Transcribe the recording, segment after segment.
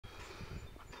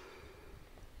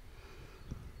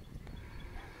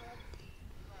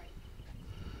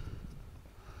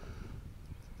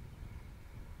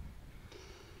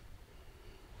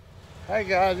Hey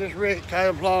guys, this is Rick,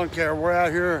 Kaleb Lawn Care. We're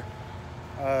out here,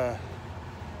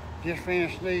 just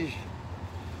finished these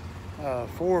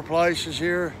 4 places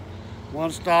here.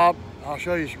 One stop, I'll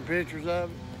show you some pictures of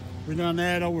it. We done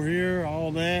that over here,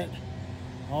 all that.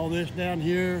 All this down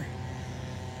here.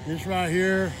 This right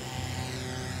here,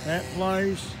 that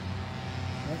place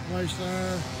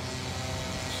there,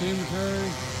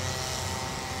 cemetery,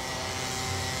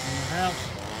 and the house.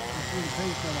 You see the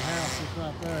piece of the house just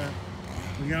right there.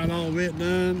 We got all of it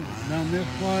done this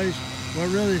place. Well,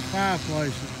 really it's 5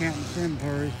 places, counting the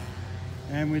cemetery.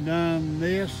 And we done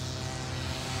this,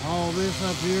 all this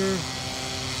up here.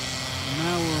 And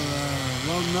now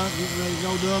we're loading up, getting ready to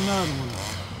go do another one.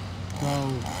 So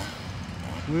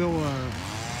we'll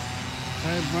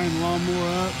bring the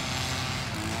lawnmower up.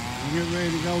 We'll get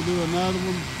ready to go do another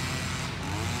one.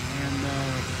 And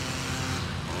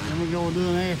then we're going to do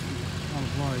an estimate on the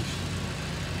place.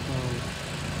 So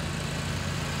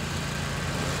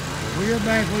we'll get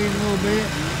back with you in a little bit.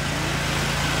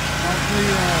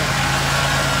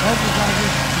 Hopefully I'll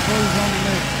get some clues on the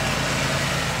next.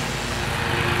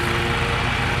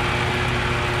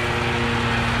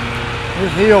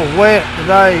 This hill's wet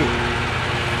today.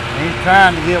 He's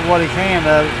trying to get what he can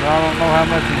of it, but I don't know how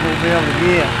much he's going to be able to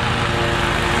get.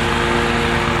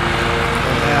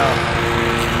 But now,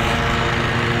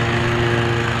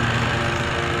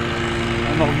 I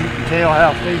don't know if you can tell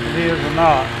how steep it is or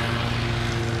not.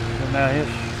 But now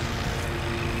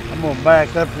I'm going to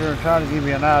back up here and try to give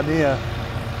you an idea of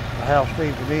how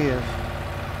steep it is.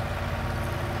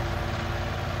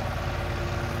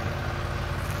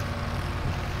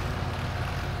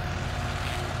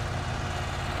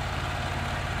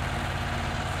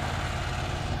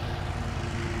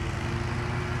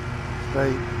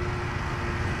 Steep.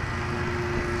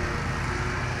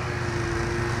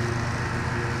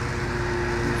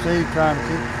 You see, trying to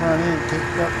keep the front end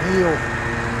kicked uphill.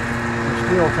 We're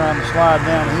still trying to slide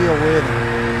down the hill with it.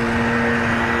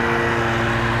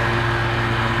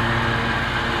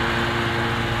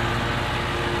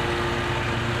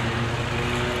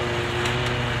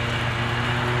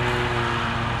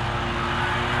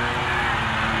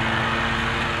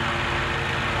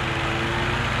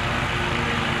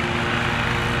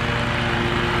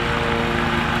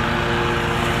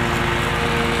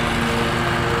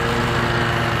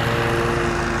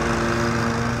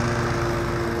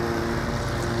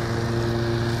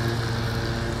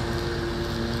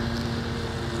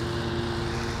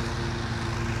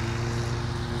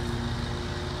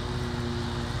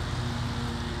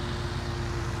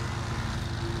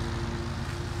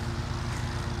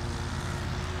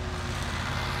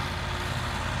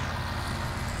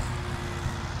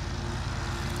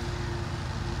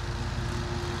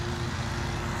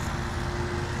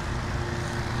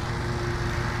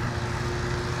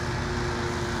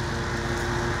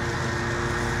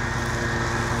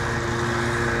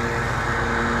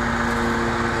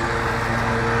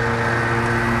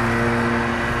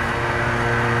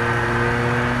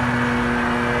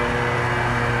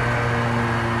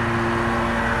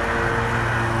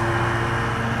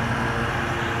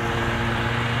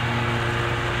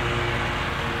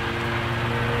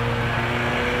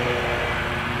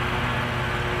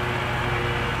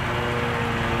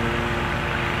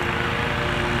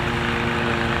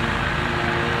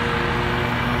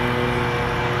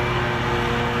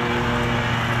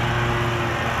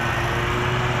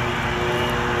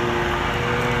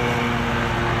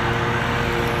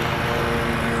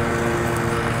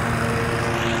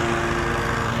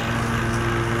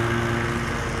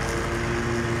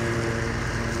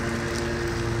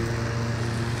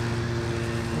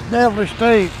 Definitely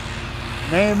steep.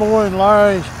 Danny Boy and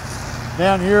Larry's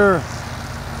down here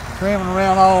trimming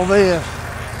around all this.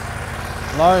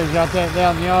 Larry's got that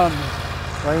down yonder,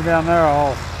 way down there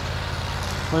all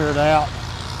cleared out.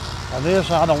 Now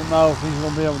this I don't know if he's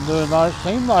going to be able to do it. It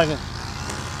seems like it's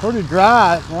pretty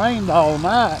dry. It rained all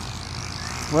night.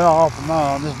 Well, off and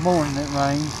on. This morning it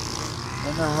rained.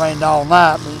 It never rained all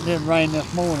night, but it did rain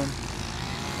this morning.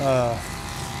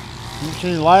 You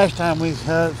see the last time we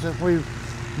cut, since we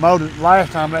mowed it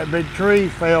last time, that big tree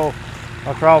fell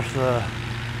across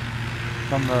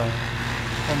from the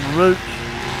roots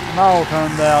and all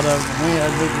turned out of it. And we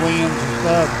had big winds and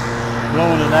stuff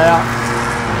blowing it out.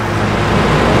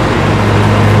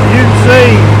 You can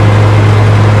see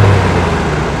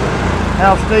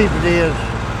how steep it is.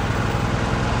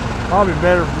 Probably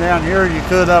better from down here than you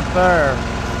could up there.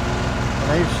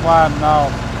 But he's sliding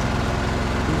off.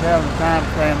 He's having a time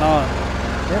to stand on it.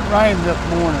 It rained this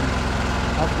morning.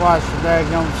 That's why it's so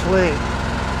daggone slick.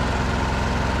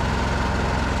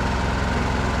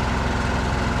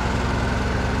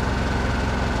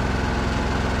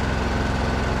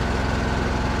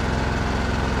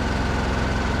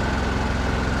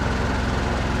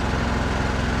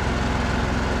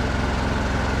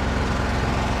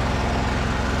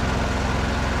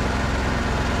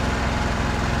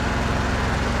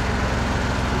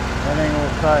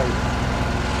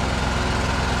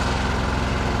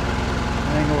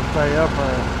 gonna stay up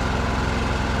there.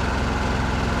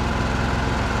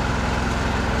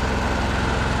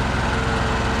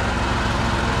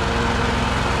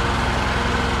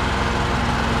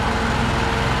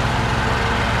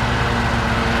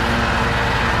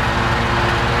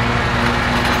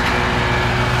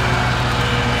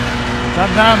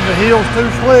 Sometimes the hill's too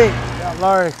slick. Got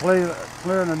Larry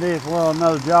clearing the ditch. Well,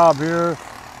 another job here.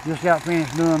 Just got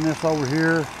finished doing this over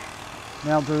here.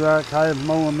 Down through there, Kaleb's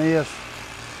mowing this.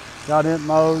 Got it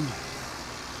mowed.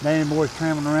 Danny boy's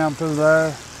trimming around through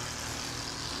there.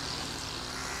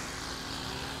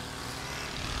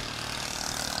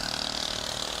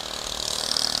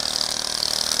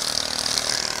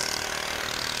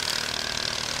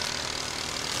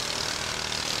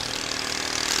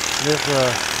 This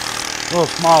little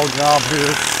small job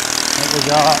here that we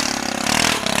got.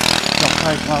 Don't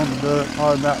take long to do it,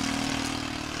 probably about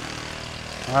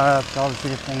probably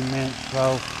 15 minutes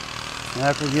or so. And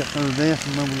after we get through this,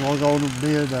 and then we're going to go to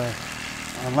bid a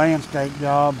landscape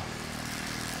job.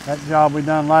 That job we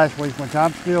done last week, which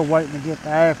I'm still waiting to get the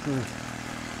after,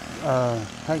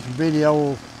 take some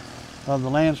video of the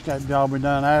landscape job we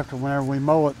done after whenever we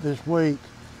mow it this week.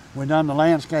 We done the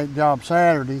landscape job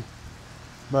Saturday,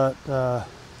 but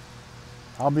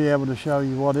I'll be able to show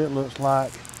you what it looks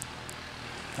like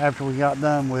after we got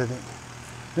done with it.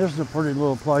 This is a pretty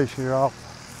little place here. I'll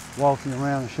walk you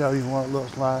around and show you what it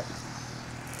looks like.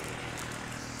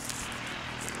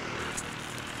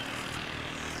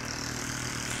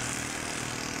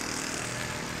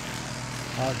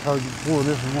 I told you before,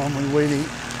 this is one we weed eat.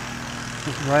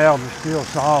 This ground is still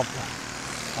soft.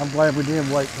 I'm glad we did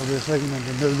wait till this evening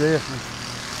to do this one.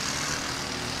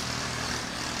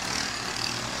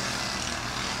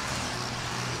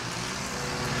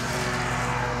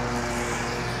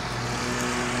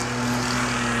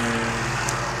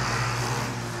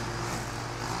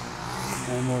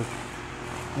 And we're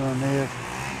doing this.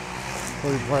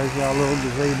 Pretty place, got a little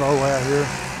gazebo out here.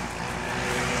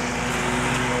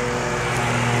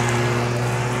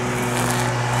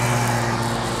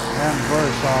 And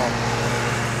very soft.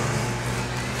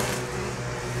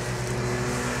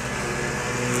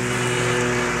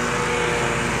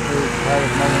 Here's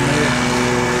another this.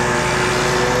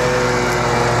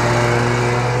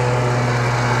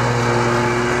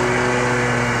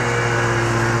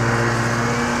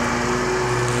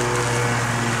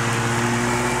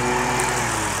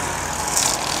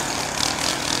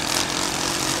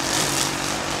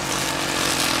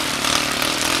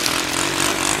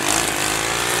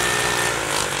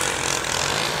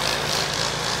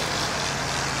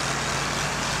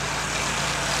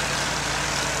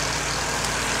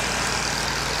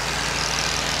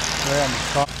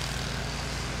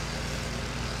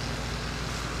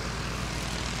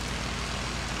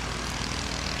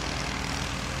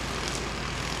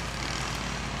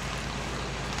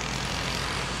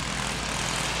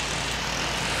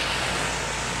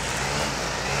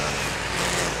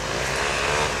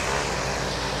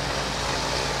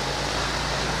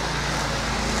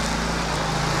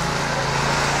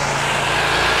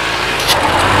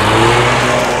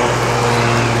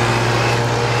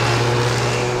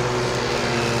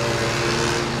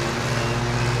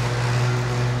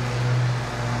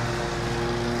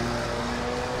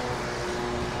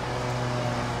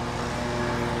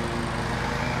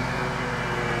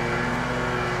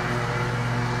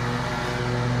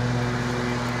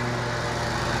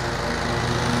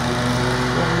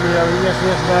 I guess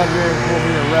this back here is going to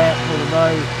be a wrap for the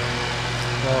day.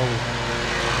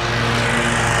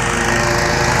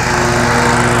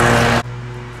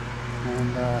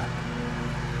 And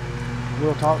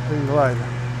we'll talk to you later.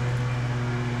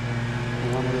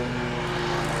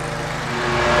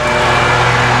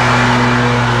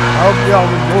 I hope y'all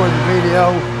enjoyed the video.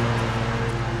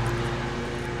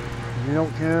 If you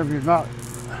don't care, if you're not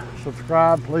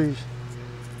subscribed, please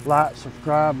like,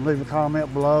 subscribe, and leave a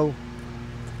comment below.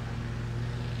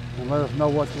 And let us know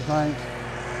what you think.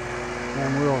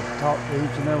 And we'll talk to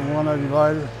each and every one of you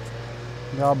later.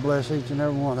 God bless each and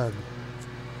every one of you.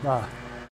 Bye.